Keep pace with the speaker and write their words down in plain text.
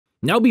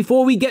Now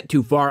before we get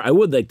too far, I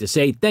would like to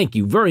say thank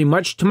you very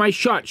much to my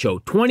SHOT Show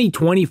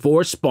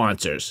 2024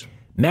 sponsors.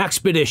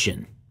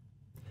 Maxpedition,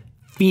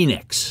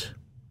 Phoenix,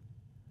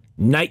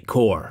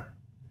 Nightcore,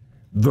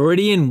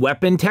 Viridian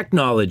Weapon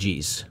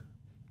Technologies,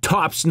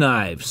 Tops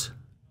Knives,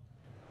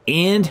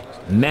 and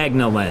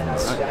Magna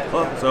Lens.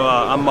 So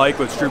I'm Mike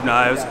with Stroup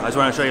Knives. I just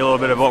want to show you a little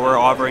bit of what we're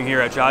offering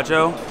here at SHOT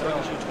Show.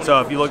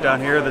 So if you look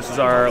down here, this is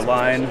our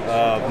line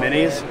of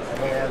minis.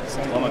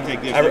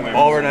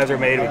 All of our knives are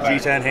made with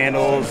G10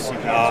 handles.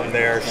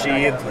 They're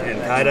sheathed in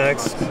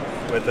Kydex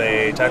with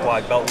a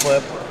Tech-Lock belt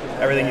clip.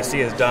 Everything you see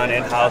is done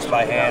in-house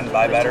by hand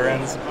by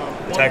veterans.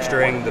 The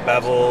texturing, the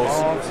bevels,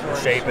 the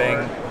shaping,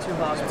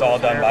 it's all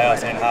done by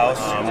us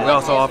in-house. We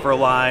also offer a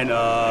line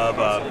of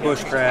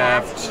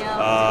bushcraft,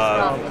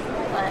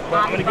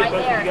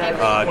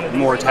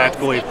 more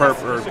tactically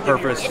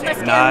purposed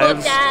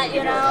knives.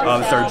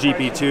 It's our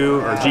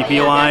GP2 or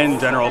GP line,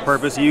 general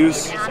purpose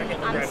use.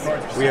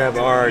 We have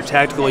our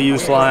tactical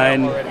use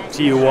line,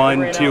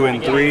 TU1, 2,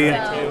 and 3.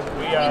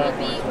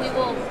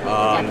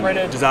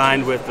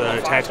 Designed with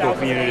the tactical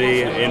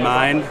community in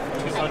mind.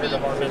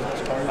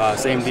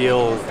 Same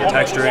deal, the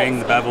texturing,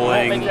 the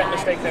beveling,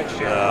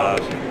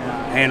 the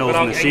handles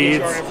and the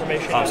sheaths.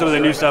 Some of the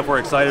new stuff we're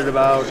excited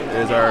about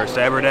is our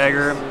Stabber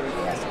Dagger.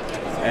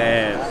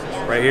 And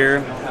right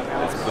here,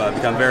 it's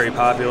become very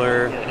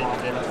popular.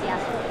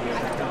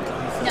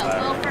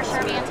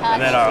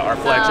 And then our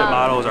flagship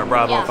model is our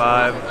Bravo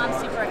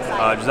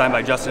 5, designed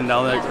by Justin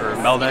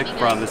Melnick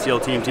from the SEAL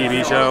Team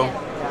TV show.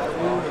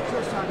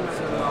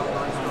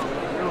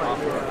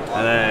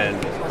 And then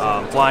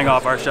flying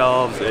off our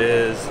shelves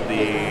is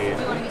the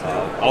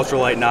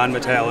ultralight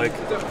non-metallic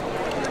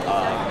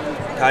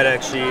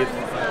Kydex sheath.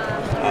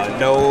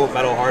 No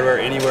metal hardware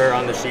anywhere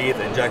on the sheath,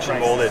 injection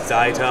molded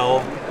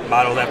Zytel,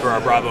 modeled after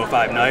our Bravo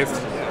 5 knife.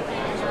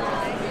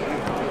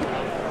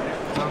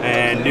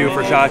 And new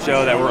for SHOT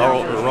Show that we're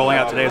rolling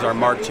out today is our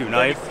Mark II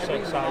knife.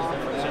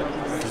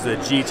 This is a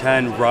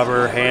G10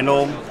 rubber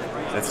handle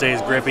that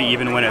stays grippy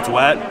even when it's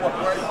wet.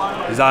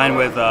 Designed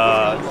with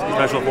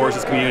Special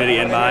Forces community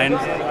in mind,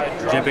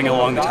 jimping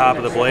along the top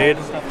of the blade.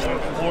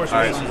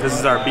 Alright, so this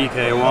is our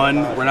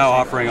BK1. We're now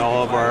offering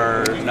all of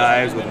our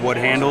knives with wood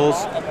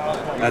handles.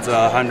 That's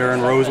a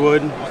Honduran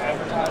rosewood.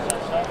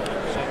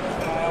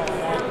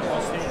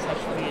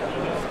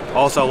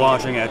 Also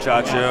launching at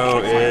SHOT Show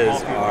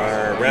is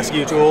our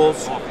rescue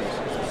tools.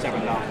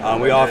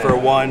 We offer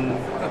one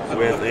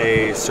with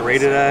a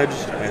serrated edge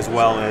as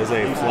well as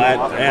a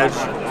flat edge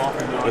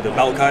with a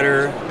belt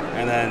cutter,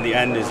 and then the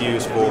end is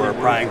used for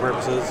prying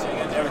purposes.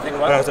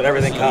 But also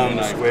everything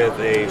comes with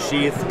a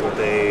sheath with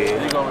a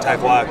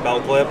Tech-Lock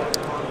belt clip.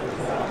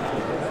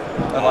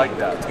 I like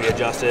that. To be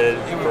adjusted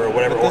for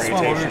whatever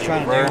orientation you prefer. What we're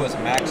trying to do is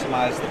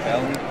maximize the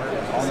belly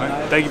on the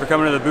knife. Thank you for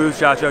coming to the booth,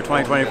 SHOT Show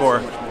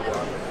 2024.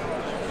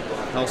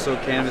 Also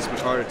canvas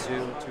Micarta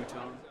 2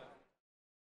 two-tone.